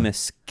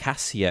famous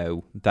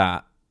Casio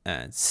that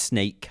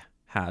Snake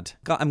had.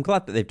 I'm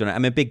glad that they've done it.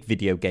 I'm a big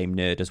video game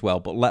nerd as well,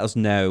 but let us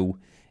know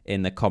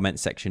in the comment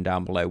section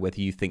down below whether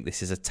you think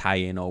this is a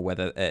tie-in, or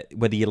whether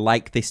you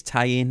like this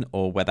tie-in,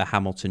 or whether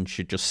Hamilton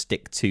should just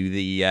stick to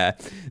the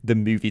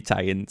movie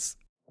tie-ins.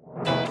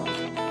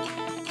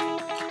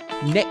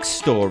 Next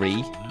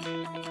story.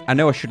 I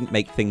know I shouldn't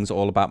make things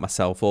all about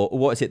myself, or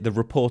what is it? The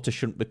reporter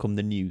shouldn't become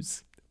the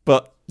news.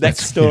 But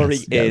next story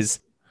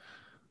is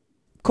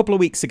a couple of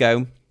weeks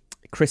ago,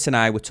 Chris and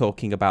I were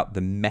talking about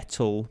the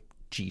metal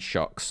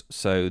G-Shocks,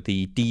 so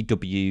the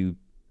DW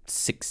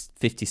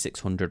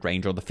 5600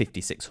 range, or the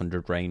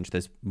 5600 range.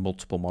 There's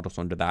multiple models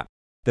under that.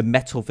 The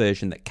metal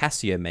version that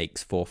Casio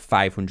makes for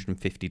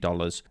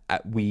 $550.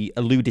 We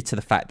alluded to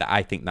the fact that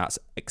I think that's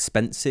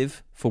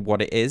expensive for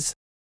what it is.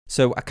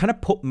 So I kind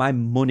of put my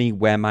money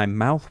where my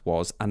mouth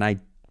was, and I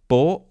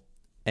bought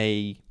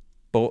the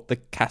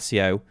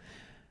Casio.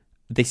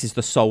 This is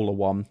the solar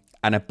one,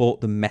 and I bought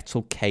the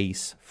metal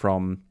case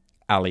from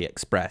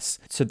AliExpress.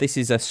 So this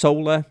is a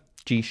solar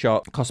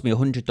G-Shock, cost me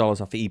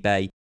 $100 off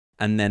eBay,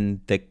 and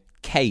then the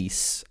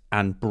case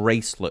and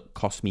bracelet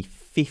cost me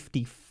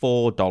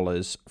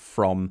 $54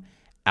 from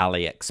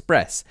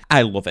AliExpress.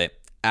 I love it.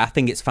 I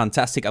think it's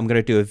fantastic. I'm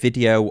going to do a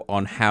video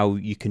on how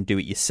you can do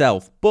it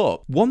yourself.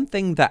 But one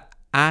thing that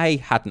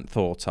I hadn't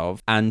thought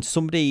of, and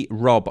somebody,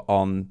 Rob,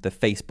 on the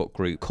Facebook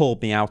group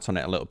called me out on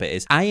it a little bit,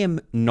 is I am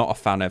not a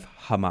fan of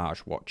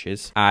homage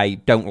watches. I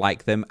don't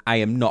like them. I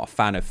am not a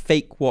fan of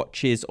fake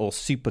watches or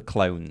super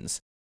clones.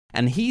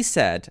 And he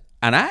said,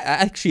 and I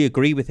actually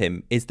agree with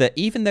him, is that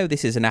even though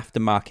this is an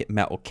aftermarket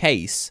metal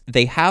case,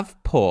 they have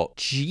put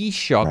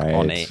G-Shock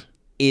on it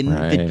in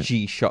the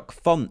G-Shock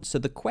font. So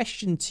the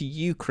question to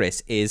you,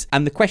 Chris, is,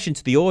 and the question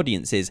to the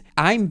audience is,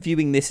 I'm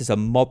viewing this as a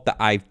mod that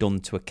I've done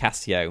to a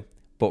Casio,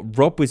 but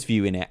Rob was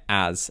viewing it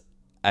as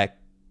a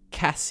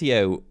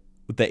Casio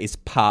that is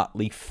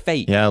partly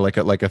fake. Yeah, like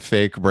a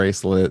fake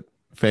bracelet,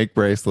 fake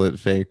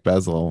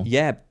bezel.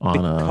 Yeah,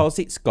 because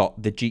it's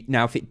got the G.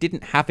 Now, if it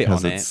didn't have it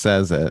on it,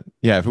 says it.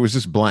 Yeah, if it was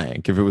just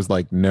blank, if it was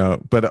like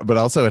no, but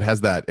also it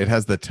has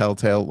the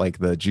telltale, like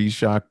the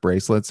G-Shock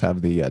bracelets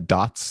have the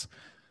dots,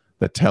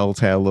 the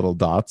telltale little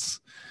dots.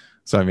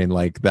 So I mean,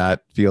 like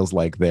that feels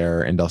like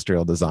their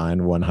industrial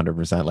design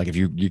 100%. Like if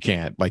you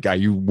can't, like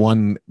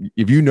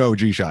if you know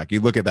G-Shock,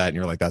 you look at that and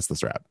you're like, that's the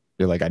strap.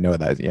 You're like, I know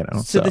that, you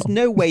know. So there's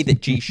no way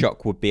that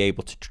G-Shock would be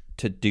able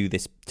to do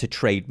this, to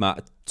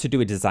trademark, to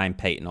do a design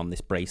patent on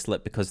this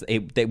bracelet, because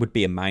it would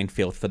be a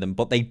minefield for them.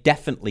 But they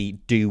definitely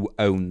do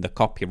own the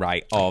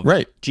copyright of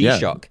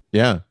G-Shock.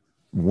 Yeah.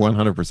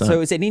 100%. So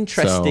it's an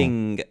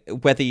interesting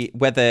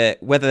whether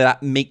that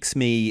makes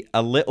me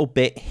a little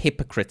bit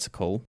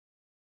hypocritical.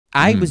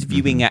 I was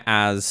viewing it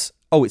as,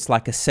 it's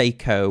like a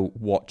Seiko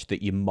watch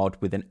that you mod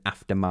with an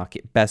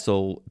aftermarket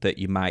bezel that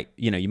you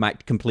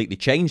might completely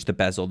change the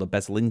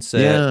bezel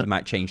insert, you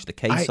might change the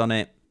case on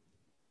it.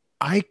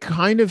 I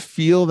kind of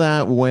feel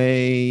that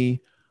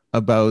way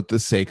about the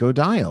Seiko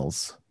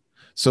dials.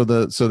 So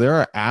there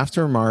are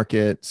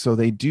aftermarket, so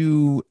they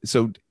do,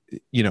 so,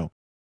 you know,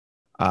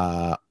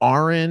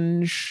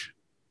 orange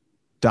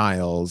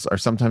dials are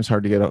sometimes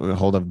hard to get a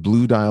hold of.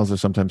 Blue dials are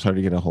sometimes hard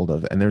to get a hold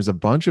of. And there's a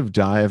bunch of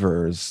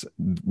divers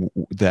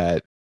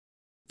that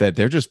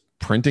they're just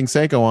printing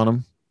Seiko on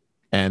them,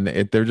 and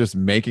they're just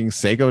making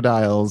Seiko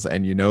dials,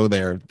 and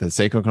the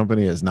Seiko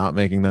company is not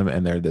making them,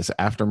 and they're this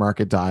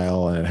aftermarket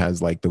dial, and it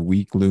has like the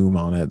weak loom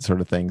on it,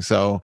 sort of thing.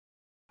 So,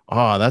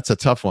 that's a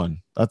tough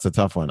one.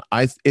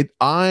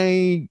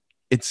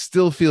 It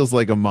still feels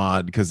like a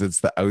mod because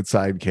it's the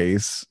outside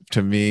case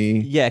to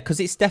me. Yeah, because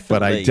it's definitely.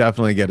 But I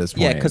definitely get his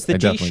point. Yeah, because the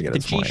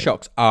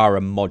G-Shocks are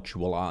a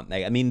module, aren't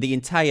they? I mean, you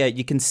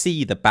can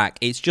see the back.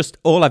 It's just,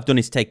 all I've done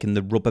is taken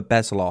the rubber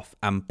bezel off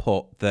and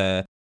put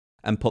the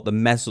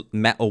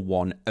metal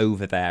one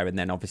over there, and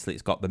then obviously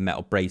it's got the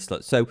metal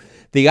bracelet. So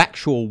the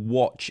actual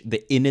watch,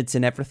 the innards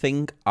and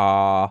everything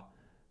are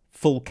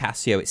full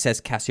Casio. It says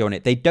Casio on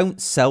it. They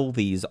don't sell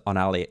these on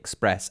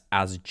AliExpress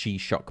as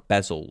G-Shock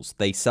bezels.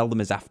 They sell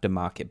them as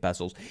aftermarket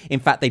bezels.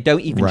 In fact, they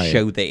don't even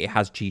show that it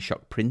has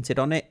G-Shock printed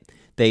on it.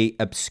 They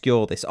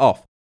obscure this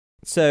off.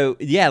 So,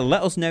 yeah,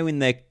 let us know in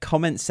the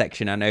comments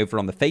section and over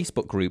on the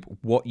Facebook group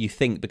what you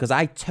think, because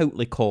I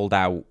totally called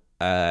out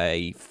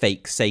a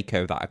fake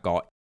Seiko that I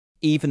got,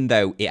 even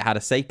though it had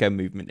a Seiko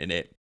movement in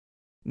it.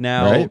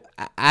 Now,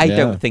 I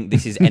don't think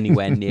this is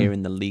anywhere near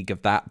in the league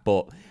of that,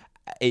 but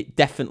it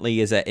definitely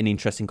is an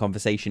interesting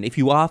conversation. If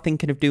you are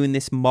thinking of doing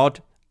this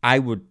mod, I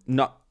would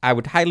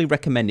highly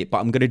recommend it, but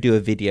I'm going to do a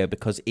video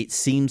because it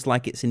seems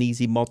like it's an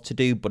easy mod to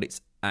do, but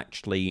it's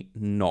actually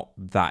not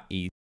that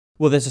easy.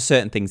 Well, there's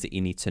certain things that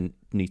you need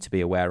to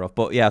be aware of,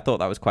 but yeah, I thought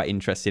that was quite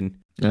interesting.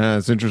 Yeah,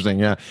 it's interesting.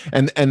 Yeah,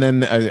 and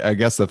then I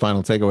guess the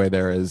final takeaway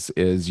there is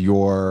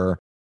you're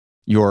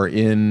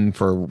in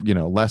for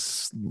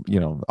less,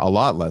 a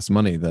lot less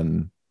money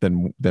than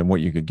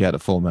what you could get a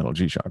full metal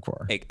G-Shock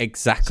for.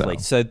 Exactly.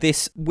 So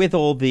this, with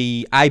all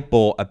I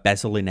bought a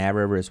bezel in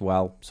error as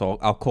well. So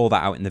I'll call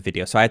that out in the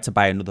video. So I had to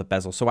buy another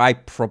bezel. So I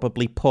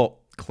probably put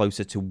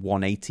closer to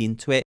 180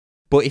 into it.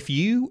 But if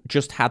you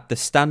just had the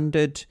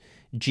standard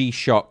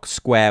G-Shock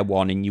square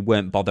one and you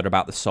weren't bothered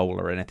about the sole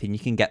or anything, you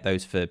can get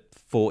those for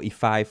 $45,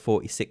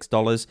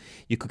 $46.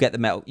 You could get the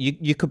metal.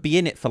 You could be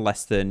in it for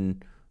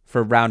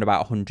around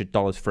about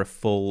 $100 for a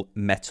full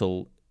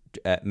metal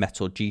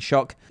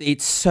G-Shock.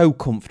 It's so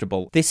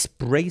comfortable. This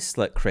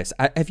bracelet, Chris,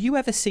 have you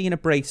ever seen a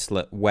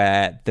bracelet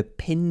where the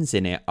pins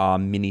in it are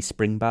mini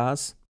spring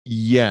bars?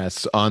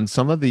 Yes, on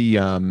some of the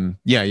on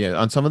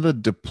some of the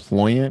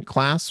deployant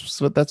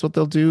clasps, that's what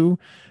they'll do.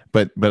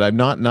 But I've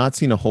not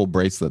seen a whole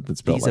bracelet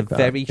that's built like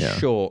that. These are very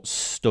short,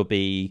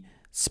 stubby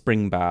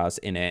spring bars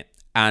in it,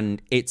 and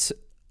it's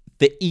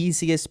the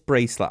easiest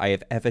bracelet I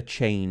have ever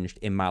changed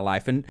in my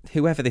life. And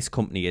whoever this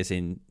company is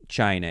in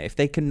China, if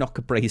they can knock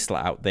a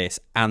bracelet out this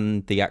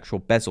and the actual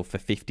bezel for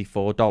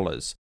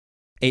 $54,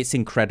 it's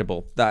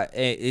incredible.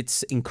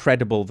 It's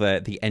incredible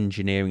the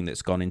engineering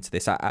that's gone into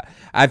this.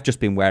 I've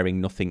just been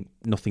wearing nothing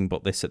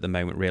but this at the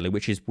moment, really,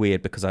 which is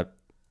weird because I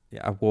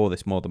wore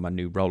this more than my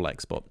new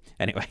Rolex. But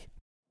anyway.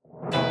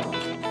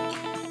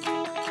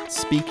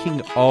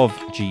 Speaking of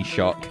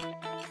G-Shock,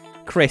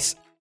 Chris,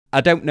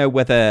 I don't know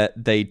whether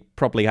they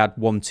probably had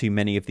one too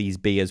many of these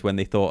beers when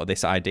they thought of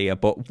this idea,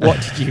 but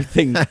what did you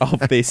think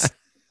of this?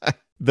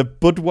 The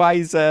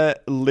Budweiser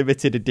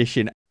limited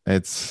edition.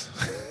 It's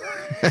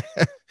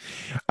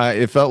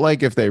it felt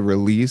like if they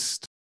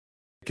released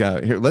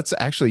here, let's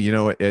actually,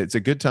 it's a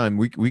good time.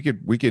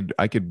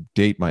 I could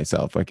date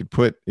myself. I could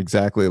put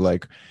exactly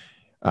like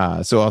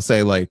so I'll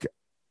say like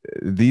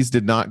these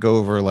did not go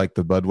over like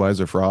the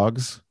Budweiser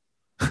frogs.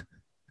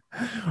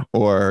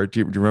 Or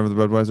do you remember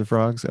the Budweiser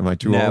frogs? Am I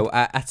too old? No,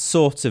 I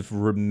sort of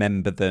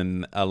remember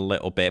them a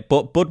little bit,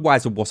 but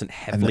Budweiser wasn't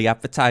heavily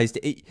advertised.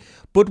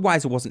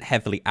 Budweiser wasn't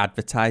heavily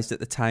advertised at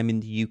the time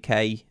in the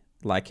UK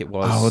like it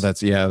was. Oh,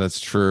 that's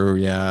true.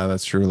 Yeah,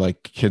 that's true.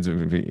 Like kids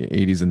of the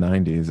 80s and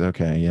 90s.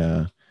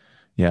 Okay,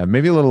 yeah,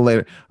 maybe a little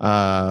later.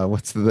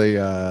 What's do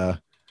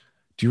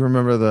you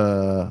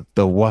remember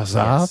the What's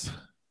Up? Yes.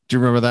 Do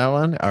you remember that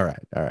one? All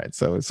right.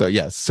 So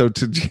yes. So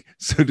to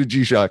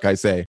G-Shock, I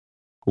say,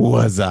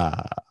 what's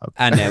up?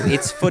 I know,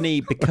 it's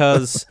funny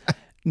because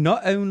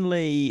not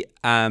only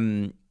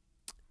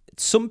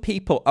some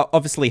people,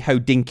 obviously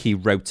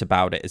Hodinkee wrote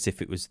about it as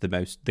if it was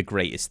the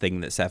greatest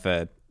thing that's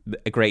ever,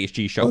 the greatest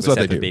G-Shock that's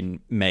ever been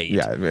made,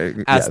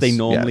 as they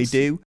normally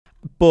do.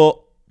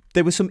 But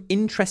there were some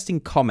interesting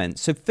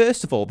comments. So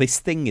first of all, this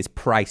thing is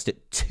priced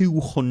at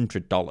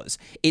 $200.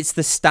 It's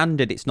the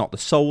standard, it's not the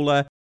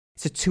solar.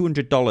 It's at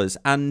 $200.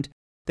 And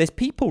there's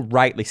people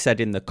rightly said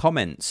in the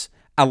comments,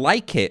 I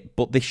like it,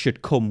 but this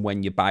should come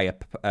when you buy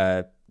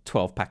a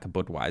 12-pack of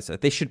Budweiser.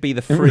 This should be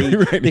the free,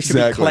 Right, this should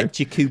be collect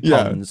your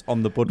coupons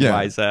on the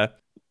Budweiser.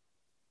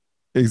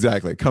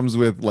 Exactly. It comes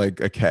with like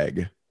a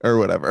keg or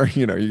whatever.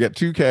 You get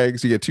 2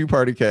 kegs, you get 2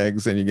 party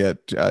kegs, and you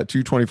get 2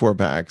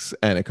 24-packs,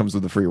 and it comes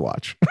with a free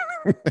watch.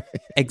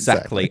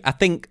 Exactly. I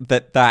think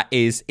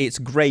it's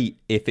great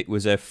if it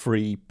was a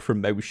free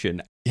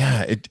promotion.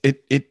 Yeah,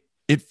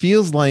 it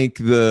feels like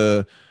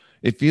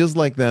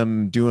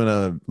them doing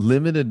a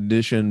limited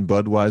edition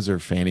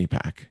Budweiser fanny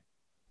pack.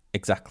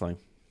 Exactly.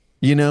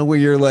 Where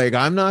you're like,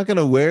 I'm not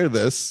gonna wear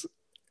this.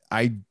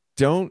 I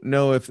don't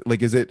know if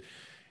like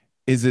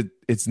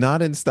it's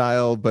not in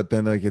style, but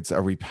then like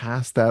are we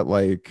past that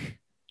like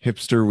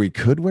hipster we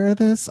could wear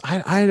this?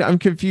 I'm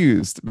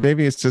confused.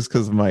 Maybe it's just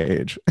because of my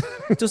age.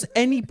 Does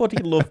anybody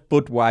love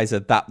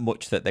Budweiser that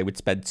much that they would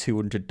spend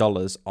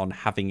 $200 on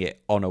having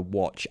it on a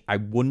watch? I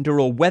wonder,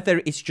 or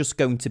whether it's just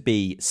going to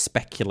be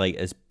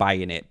speculators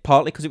buying it,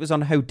 partly because it was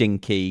on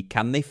Hodinkee.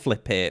 Can they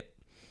flip it?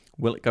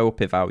 Will it go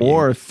up in value?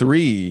 Or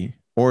three,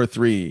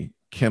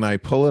 can I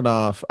pull it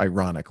off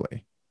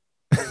ironically?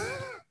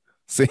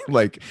 See,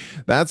 like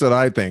that's what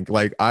I think.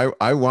 Like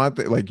I want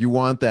that. Like you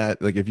want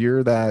that. Like if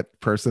you're that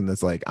person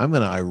that's like, I'm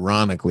gonna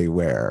ironically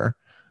wear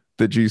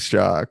the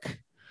G-Shock,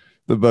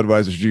 the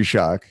Budweiser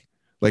G-Shock,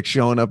 like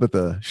showing up at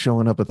the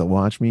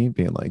watch meet,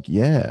 being like,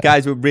 yeah.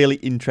 Guys, we're really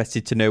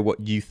interested to know what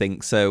you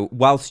think. So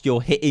whilst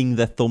you're hitting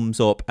the thumbs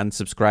up and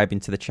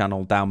subscribing to the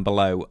channel down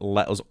below,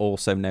 let us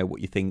also know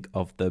what you think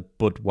of the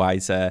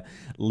Budweiser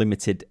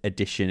limited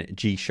edition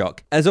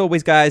G-Shock. As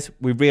always, guys,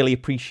 we really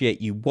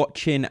appreciate you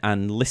watching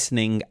and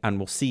listening, and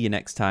we'll see you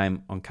next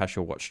time on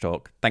Casual Watch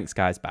Talk. Thanks,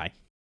 guys. Bye.